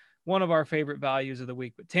DraftKings, one of our favorite values of the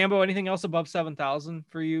week. But Tambo, anything else above 7,000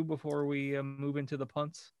 for you before we move into the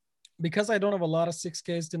punts? Because I don't have a lot of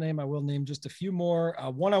 6Ks to name, I will name just a few more.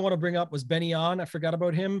 One I want to bring up was Benny On. I forgot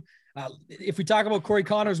about him. If we talk about Corey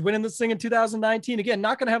Connors winning this thing in 2019, again,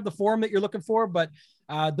 not going to have the form that you're looking for, but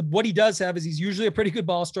what he does have is he's usually a pretty good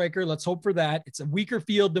ball striker. Let's hope for that. It's a weaker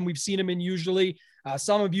field than we've seen him in usually.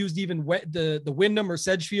 Some have used even the Wyndham or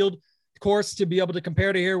Sedgefield course to be able to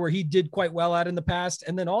compare to here where he did quite well at in the past.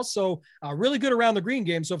 And then also really good around the green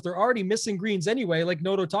game. So if they're already missing greens anyway, like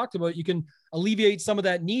Noto talked about, you can alleviate some of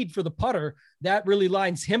that need for the putter. That really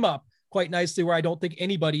lines him up quite nicely where I don't think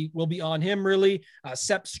anybody will be on him really.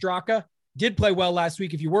 Sepp Straka did play well last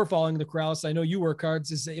week. If you were following the Corrales, I know you were,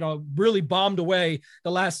 Cards, is, really bombed away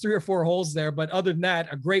the last 3 or 4 holes there. But other than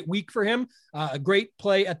that, a great week for him, a great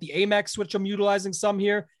play at the Amex, which I'm utilizing some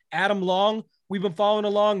here. Adam Long, we've been following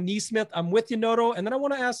along. NeSmith, I'm with you, Noto. And then I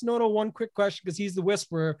want to ask Noto one quick question because he's the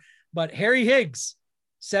whisperer. But Harry Higgs,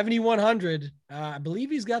 7,100. I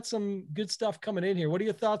believe he's got some good stuff coming in here. What are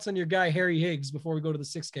your thoughts on your guy, Harry Higgs, before we go to the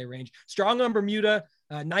 6K range? Strong on Bermuda,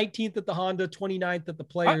 19th at the Honda, 29th at the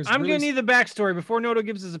Players. I'm going to need the backstory before Noto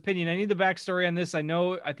gives his opinion. I need the backstory on this.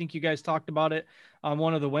 I think you guys talked about it on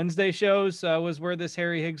one of the Wednesday shows, was where this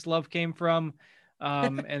Harry Higgs love came from.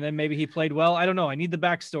 And then maybe he played well. I don't know. I need the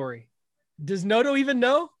backstory. Does Noto even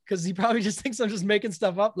know? Because he probably just thinks I'm just making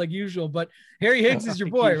stuff up like usual. But Harry Higgs is your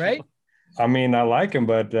boy, right? I mean, I like him,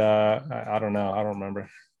 but I don't know. I don't remember.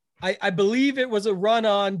 I believe it was a run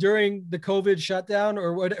on during the COVID shutdown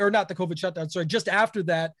or not the COVID shutdown. Sorry, just after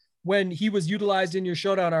that, when he was utilized in your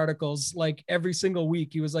Showdown articles, like every single week,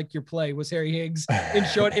 he was like your play was Harry Higgs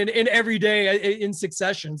in every day in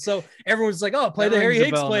succession. So everyone's like, oh, play the Harry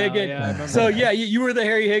Higgs play again. Yeah, so yeah, you were the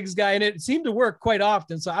Harry Higgs guy, and it seemed to work quite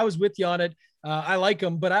often. So I was with you on it. I like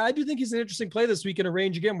him, but I do think he's an interesting play this week in a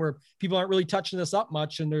range again where people aren't really touching this up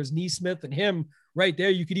much. And there's Neesmith and him right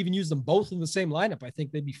there. You could even use them both in the same lineup. I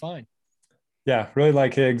think they'd be fine. Yeah, really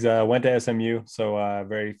like Higgs. Went to SMU, so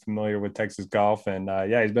very familiar with Texas golf. And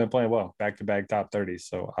yeah, he's been playing well, back-to-back top 30s.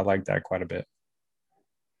 So I like that quite a bit.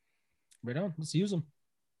 Right on. Let's use him.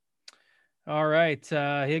 All right.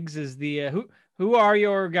 Higgs is the who are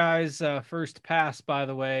your guys' first pass, by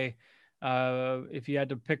the way? If you had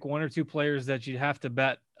to pick one or two players that you'd have to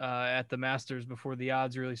bet at the Masters before the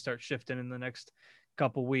odds really start shifting in the next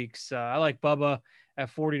couple weeks. I like Bubba at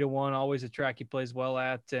 40-1, always a track he plays well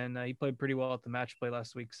at, and he played pretty well at the match play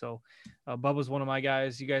last week. So Bubba's one of my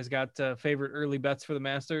guys. You guys got favorite early bets for the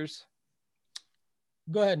Masters?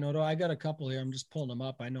 Go ahead, Noto. I got a couple here. I'm just pulling them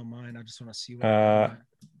up. I know mine. I just want to see what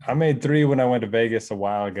I made 3 when I went to Vegas a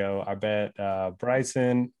while ago. I bet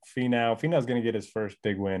Bryson, Finau. Finau's going to get his first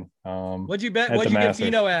big win. What'd you bet? What'd you get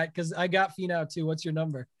Finau at? Because I got Finau too. What's your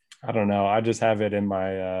number? I don't know. I just have it in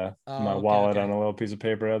my wallet on a little piece of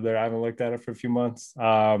paper up there. I haven't looked at it for a few months.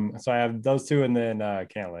 So I have those 2 and then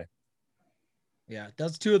Cantlay. Yeah,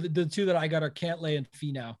 those 2 of the 2 that I got are Cantlay and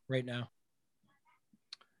Finau right now.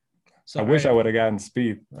 So I wish I would have gotten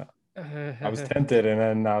Spieth. I was tempted, and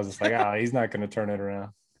then I was just like, he's not going to turn it around.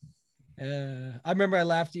 I remember I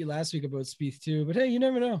laughed at you last week about Spieth too, but hey, you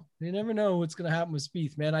never know. You never know what's going to happen with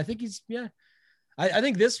Spieth, man. I think I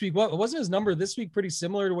think this week, wasn't his number this week pretty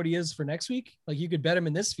similar to what he is for next week? Like you could bet him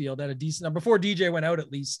in this field at a decent number. Before DJ went out,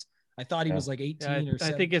 at least. I thought he was like 18 or 17.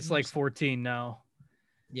 I think it's like 14 now.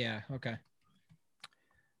 Yeah. Okay.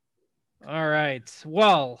 All right.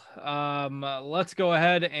 Well, let's go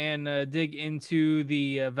ahead and dig into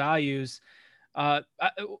the values. I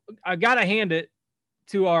got to hand it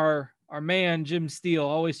to our man, Jim Steele,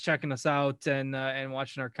 always checking us out and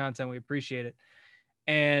watching our content. We appreciate it.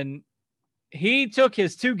 And he took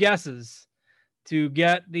his 2 guesses to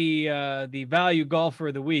get the value golfer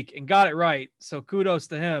of the week and got it right. So kudos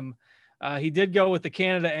to him. He did go with the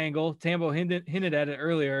Canada angle. Tambo hinted at it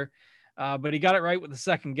earlier. But he got it right with the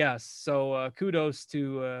second guess. So kudos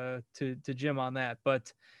to Jim on that.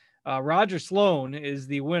 But Roger Sloan is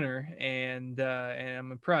the winner, and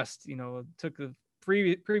I'm impressed. You know, it took the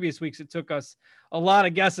previous weeks. It took us a lot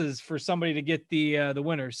of guesses for somebody to get the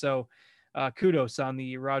winner. So kudos on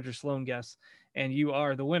the Roger Sloan guess, and you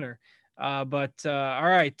are the winner. But all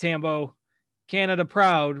right, Tambo, Canada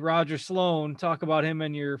proud, Roger Sloan. Talk about him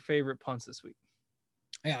and your favorite punts this week.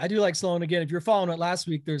 Yeah, I do like Sloan again. If you're following it last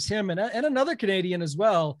week, there's him and another Canadian as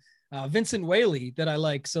well, Vincent Whaley, that I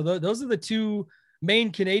like. So those are the 2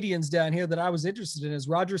 main Canadians down here that I was interested in. Is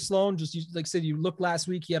Roger Sloan, just like I said, you looked last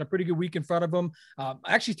week, he had a pretty good week in front of him.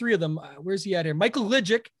 Actually 3 of them. Where's he at here? Michael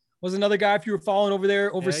Gligic was another guy. If you were following over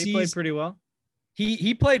there overseas, he played pretty well.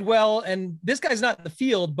 He played well, and this guy's not in the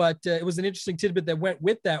field, but it was an interesting tidbit that went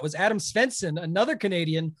with that. Was Adam Svensson, another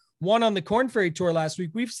Canadian, won on the Corn Ferry Tour last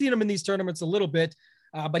week. We've seen him in these tournaments a little bit.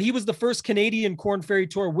 But he was the first Canadian Corn Ferry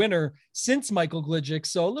Tour winner since Michael Gligic.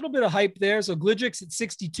 So a little bit of hype there. So Gligic's at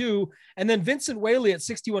 62, and then Vincent Whaley at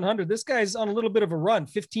 6,100. This guy's on a little bit of a run.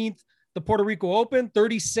 15th, the Puerto Rico Open,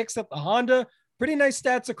 36th at the Honda. Pretty nice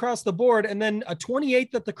stats across the board. And then a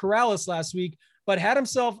 28th at the Corrales last week, but had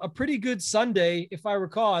himself a pretty good Sunday, if I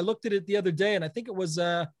recall. I looked at it the other day, and I think it was,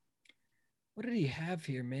 what did he have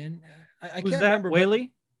here, man? I can't remember.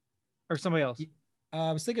 Whaley or somebody else?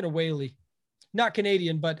 I was thinking of Whaley. Not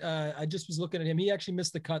Canadian, but I just was looking at him. He actually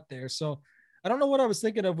missed the cut there. So I don't know what I was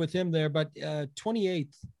thinking of with him there, but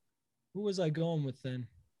 28th, who was I going with then?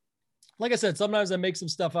 Like I said, sometimes I make some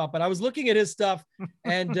stuff up, but I was looking at his stuff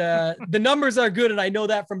and the numbers are good. And I know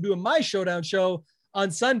that from doing my Showdown show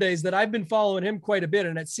on Sundays that I've been following him quite a bit.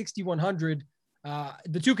 And at 6,100,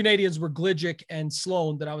 the 2 Canadians were Gligic and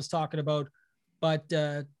Sloan that I was talking about, but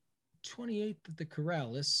 28th at the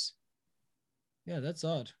Corrales. Yeah, that's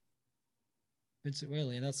odd. Vincent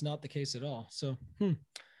Whaley, and that's not the case at all. So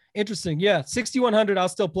interesting. Yeah, 6,100, I'll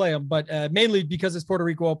still play him, but mainly because it's Puerto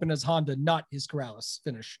Rico Open as Honda, not his Corrales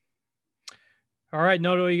finish. All right,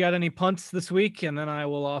 Noto, you got any punts this week? And then I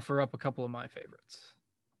will offer up a couple of my favorites.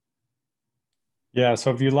 Yeah, so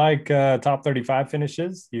if you like top 35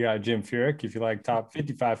 finishes, you got Jim Furyk. If you like top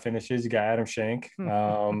 55 finishes, you got Adam Schenk.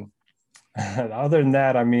 Other than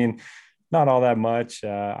that, I mean, not all that much.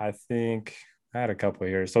 I think I had a couple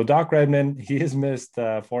here. So Doc Redman, he has missed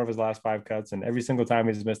 4 of his last 5 cuts, and every single time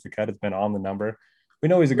he's missed a cut, it's been on the number. We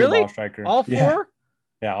know he's a good Really? ball striker. All 4?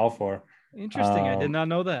 Yeah, all 4. Interesting. I did not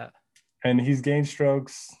know that. And he's gained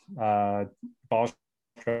strokes, ball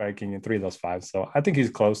striking in 3 of those 5. So I think he's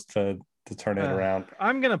close to turn it around.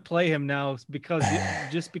 I'm gonna play him now because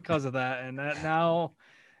just because of that, and that now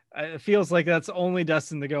it feels like that's only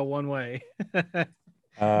destined to go one way.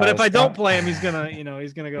 But if I don't play him, he's gonna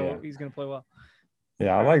play well.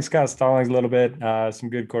 Yeah, I like Scott Stallings a little bit. Some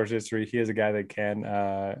good course history. He is a guy that can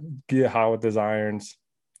get hot with his irons.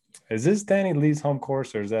 Is this Danny Lee's home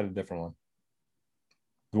course, or is that a different one?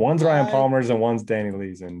 One's Ryan Palmer's and one's Danny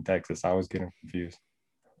Lee's in Texas. I was getting confused.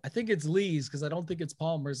 I think it's Lee's because I don't think it's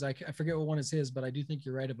Palmer's. I forget what one is his, but I do think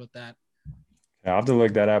you're right about that. Yeah, I'll have to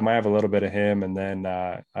look that up. Might have a little bit of him. And then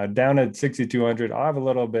down at 6,200, I'll have a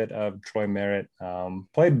little bit of Troy Merritt.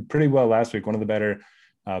 Played pretty well last week. One of the better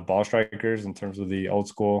ball strikers in terms of the old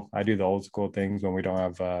school. I do the old school things when we don't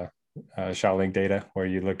have ShotLink data where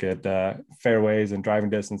you look at fairways and driving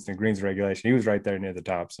distance and greens regulation. He was right there near the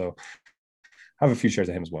top. So I have a few shares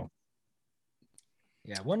of him as well.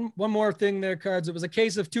 Yeah, one more thing there, Cards. It was a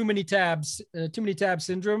case of too many tab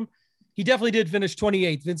syndrome. He definitely did finish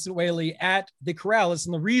 28th, Vincent Whaley, at the Corrales.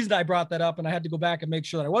 And the reason I brought that up, and I had to go back and make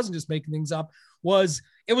sure that I wasn't just making things up, was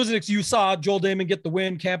you saw Joel Damon get the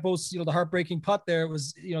win. Campos, the heartbreaking putt there. It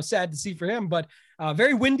was, sad to see for him, but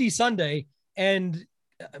very windy Sunday. And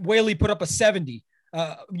Whaley put up a 70,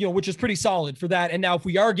 which is pretty solid for that. And now if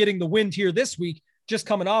we are getting the wind here this week, just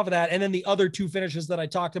coming off of that, and then the other 2 finishes that I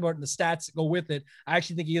talked about and the stats that go with it, I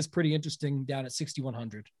actually think he is pretty interesting down at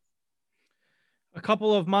 6,100. A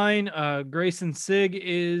couple of mine, Grayson Sigg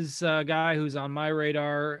is a guy who's on my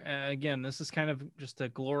radar. Again, this is kind of just a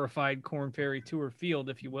glorified Korn Ferry Tour field,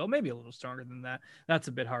 if you will, maybe a little stronger than that. That's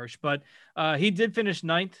a bit harsh, but he did finish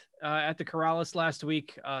 9th at the Corrales last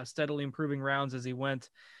week, steadily improving rounds as he went,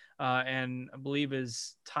 and I believe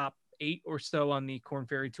is top 8 or so on the Korn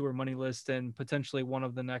Ferry Tour money list, and potentially one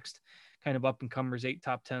of the next kind of up and comers, 8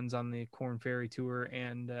 top 10s on the Korn Ferry Tour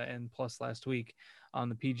and plus last week on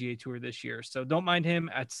the PGA Tour this year. So don't mind him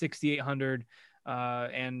at 6,800,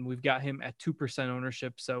 and we've got him at 2%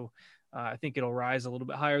 ownership. So I think it'll rise a little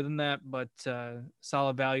bit higher than that, but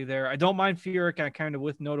solid value there. I don't mind Furyk. I kind of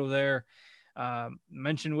with Noto there.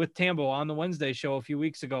 Mentioned with Tambo on the Wednesday show a few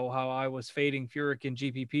weeks ago how I was fading Furyk in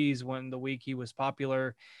GPPs when the week he was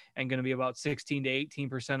popular and going to be about 16 to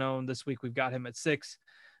 18% owned. This week we've got him at 6.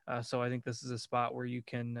 So I think this is a spot where you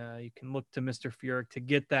can look to Mr. Furyk to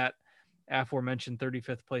get that aforementioned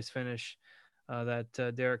 35th place finish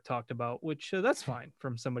that Derek talked about, which that's fine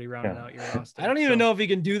from somebody rounding out your roster. I don't even know if he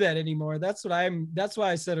can do that anymore. That's why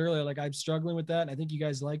I said earlier, like I'm struggling with that. And I think you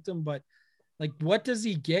guys liked him, but like, what does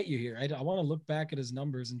he get you here? I want to look back at his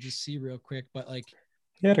numbers and just see real quick, but like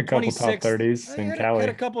he had a couple top 30s in Cali. Had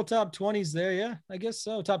a couple top 20s there. Yeah, I guess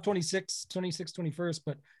so. Top 26, 21st.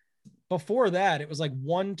 But before that, it was like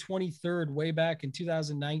 123rd way back in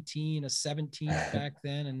 2019, a 17th back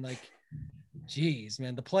then. And like, geez,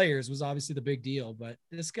 man, the Players was obviously the big deal, but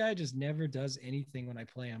this guy just never does anything when I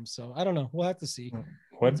play him. So I don't know. We'll have to see.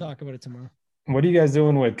 We'll talk about it tomorrow. What are you guys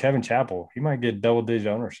doing with Kevin Chappell? He might get double-digit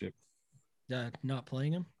ownership. Not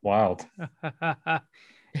playing him. Wild.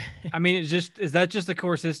 I mean, is that just a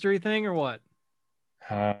course history thing or what?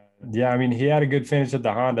 Yeah, I mean, he had a good finish at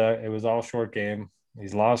the Honda. It was all short game.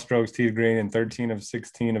 He's lost strokes tee to green in 13 of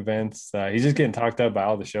 16 events. He's just getting talked up by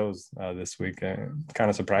all the shows this week. Kind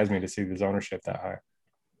of surprised me to see his ownership that high.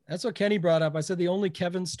 That's what Kenny brought up. I said the only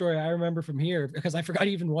Kevin story I remember from here, because I forgot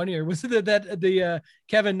even one year, was the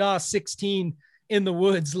Kevin Na 16 in the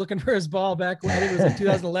woods looking for his ball back when I think it was like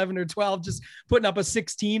 2011 or 12, just putting up a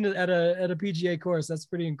 16 at a PGA course. That's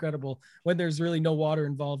pretty incredible when there's really no water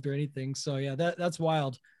involved or anything. So yeah, that's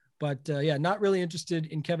wild. But yeah, not really interested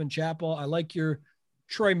in Kevin Chappell. I like your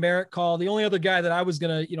Troy Merritt call. The only other guy that I was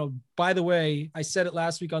going to, by the way, I said it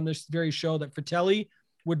last week on this very show that Fratelli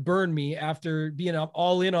would burn me after being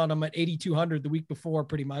all in on him at 8,200 the week before,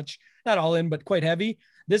 pretty much. Not all in, but quite heavy.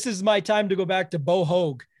 This is my time to go back to Bo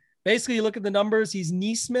Hoag. Basically, you look at the numbers. He's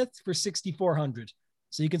Neesmith for 6,400.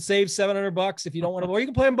 So you can save $700 if you don't want to, or you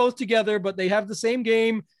can play them both together, but they have the same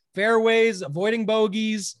game, fairways, avoiding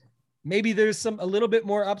bogeys. Maybe there's a little bit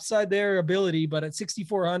more upside there ability, but at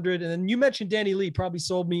 6,400. And then you mentioned Danny Lee probably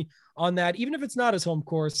sold me on that, even if it's not his home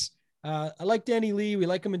course. I like Danny Lee. We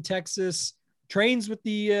like him in Texas. Trains with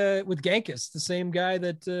Gankus, the same guy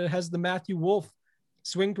that has the Matthew Wolf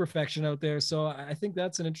swing perfection out there. So I think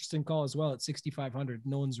that's an interesting call as well at 6,500.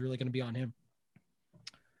 No one's really going to be on him.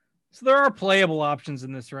 So there are playable options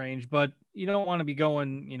in this range, but you don't want to be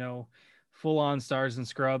going, full on stars and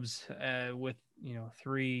scrubs with,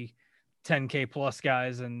 3 10K plus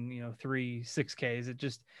guys and, 3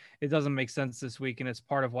 6Ks. It doesn't make sense this week. And it's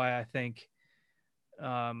part of why I think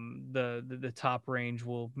the top range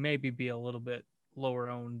will maybe be a little bit lower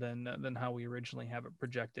owned than how we originally have it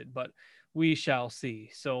projected, but we shall see.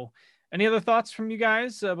 So any other thoughts from you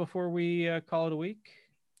guys before we call it a week?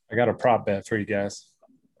 I got a prop bet for you guys.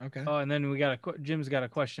 Okay. Oh, and then Jim's got a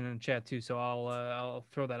question in chat too, so I'll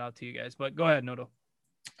throw that out to you guys. But go ahead, Noto.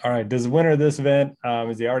 All right. Does the winner of this event,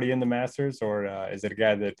 is he already in the Masters, or is it a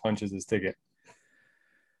guy that punches his ticket?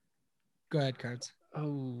 Go ahead, Cards.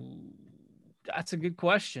 Oh, that's a good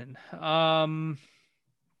question. I'll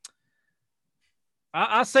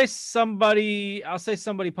say somebody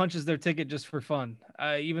punches their ticket just for fun,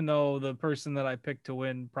 even though the person that I picked to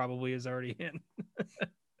win probably is already in.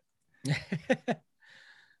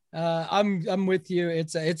 I'm with you.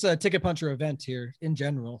 It's a ticket puncher event here in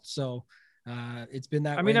general. So it's been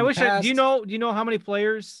that. I mean, way I wish. do you know how many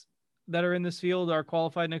players that are in this field are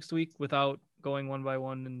qualified next week without going one by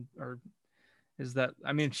one, or is that?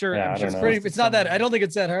 I mean, sure. Yeah, I'm sure it's not that. I don't think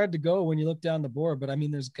it's that hard to go when you look down the board. But I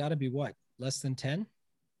mean, there's got to be what, less than 10.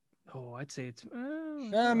 Oh, I'd say it's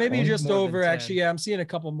maybe just more over. than 10. Actually, yeah, I'm seeing a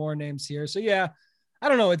couple more names here. So yeah. I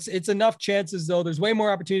don't know. It's enough chances though. There's way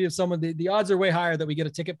more opportunity of someone. The odds are way higher that we get a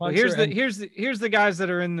ticket puncher. Well, here's the guys that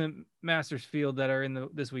are in the Masters field that are in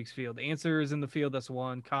this week's field. Answer is in the field. That's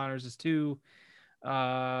 1. Connors is 2.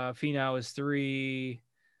 Finau is 3.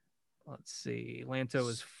 Let's see. Lanto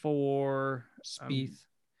is 4.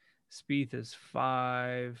 Spieth is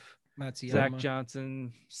 5. Matsuyama. Zach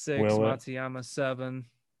Johnson 6. Willett. Matsuyama 7.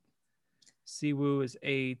 Siwoo is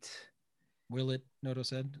 8. Willett, Noto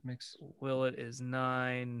said makes. Willett is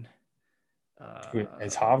 9.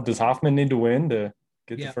 Does Hoffman need to win to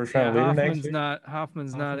get the first round leader next week?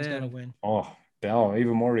 Hoffman's not in. Win. Oh,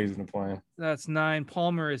 even more reason to play him. That's 9.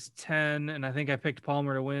 Palmer is 10, and I think I picked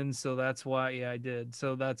Palmer to win, so that's why. Yeah, I did.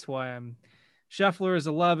 So that's why I'm. Scheffler is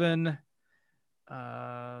 11.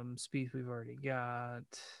 Spieth we've already got.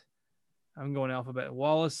 I'm going alphabet.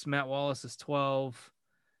 Matt Wallace is 12.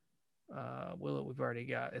 Willett we've already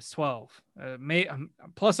got. It's 12.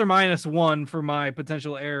 Plus or minus 1 for my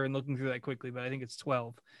potential error in looking through that quickly, but I think it's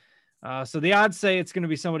 12. So the odds say it's going to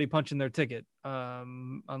be somebody punching their ticket,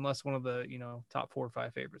 unless one of the top 4 or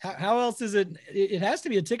 5 favorites. How else is it? It has to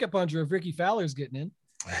be a ticket puncher if Ricky Fowler's getting in.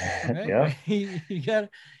 Right? Yeah,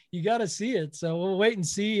 you got to see it. So we'll wait and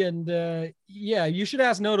see. And yeah, you should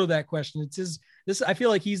ask Noto that question. It's his. This I feel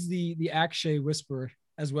like he's the Akshay whisperer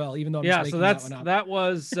as well, even though I'm so that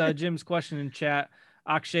was Jim's question in chat.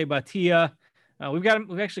 Akshay Bhatia,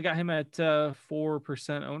 we've actually got him at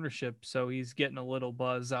 4% ownership, so he's getting a little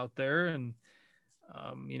buzz out there, and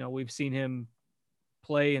we've seen him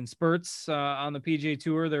play in spurts on the PGA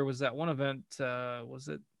Tour. There was that one event, was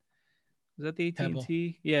that the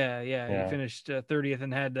AT&T? Yeah, he finished 30th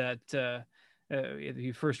and had that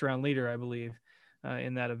first round leader, I believe,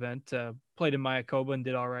 in that event. Played in Mayakoba and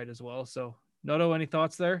did all right as well. So Noto, any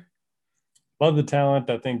thoughts there? Love the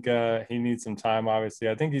talent. I think he needs some time, obviously.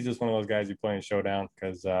 I think he's just one of those guys you play in Showdown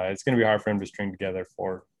because it's going to be hard for him to string together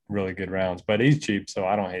 4 really good rounds. But he's cheap, so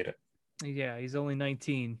I don't hate it. Yeah, he's only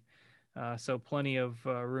 19, so plenty of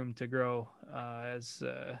room to grow as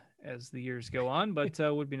the years go on. But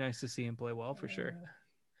would be nice to see him play well for sure.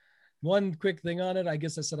 One quick thing on it. I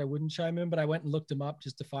guess I said I wouldn't chime in, but I went and looked him up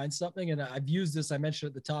just to find something. And I've used this. I mentioned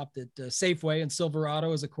at the top that Safeway and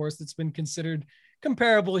Silverado is a course that's been considered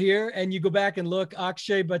comparable here. And you go back and look,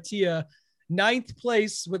 Akshay Bhatia, 9th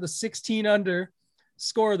place with a 16 under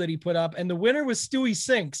score that he put up. And the winner was Stewie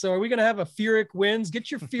Sink. So are we going to have a Furyk wins? Get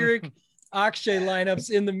your Furyk Akshay lineups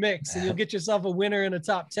in the mix and you'll get yourself a winner in a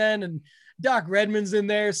top 10. And Doc Redman's in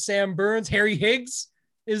there, Sam Burns, Harry Higgs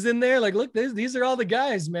is in there. Like, look, these are all the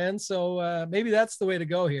guys, man. So maybe that's the way to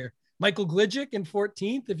go here. Michael Glidgick in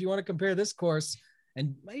 14th, if you want to compare this course.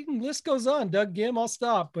 And the list goes on. Doug Gim, I'll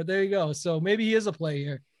stop. But there you go. So maybe he is a play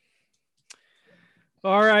here.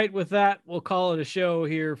 All right. With that, we'll call it a show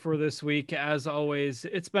here for this week. As always,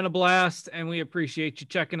 it's been a blast, and we appreciate you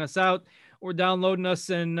checking us out or downloading us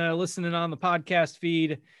and listening on the podcast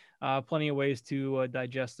feed. Plenty of ways to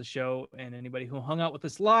digest the show. And anybody who hung out with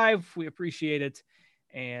us live, we appreciate it.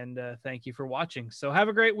 And thank you for watching. So have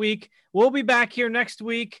a great week. We'll be back here next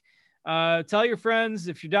week. Tell your friends,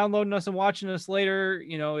 if you're downloading us and watching us later,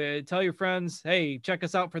 tell your friends, hey, check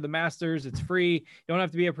us out for the Masters. It's free. You don't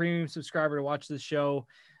have to be a premium subscriber to watch this show.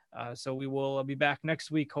 So we will be back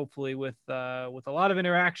next week, hopefully with a lot of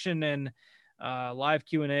interaction and live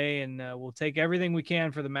Q&A, and we'll take everything we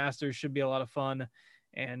can for the Masters. Should be a lot of fun.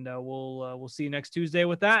 And we'll see you next Tuesday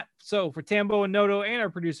with that. So for Tambo and Noto and our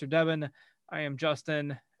producer Devin, I am Justin.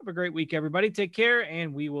 Have a great week, everybody. Take care,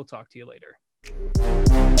 and we will talk to you later.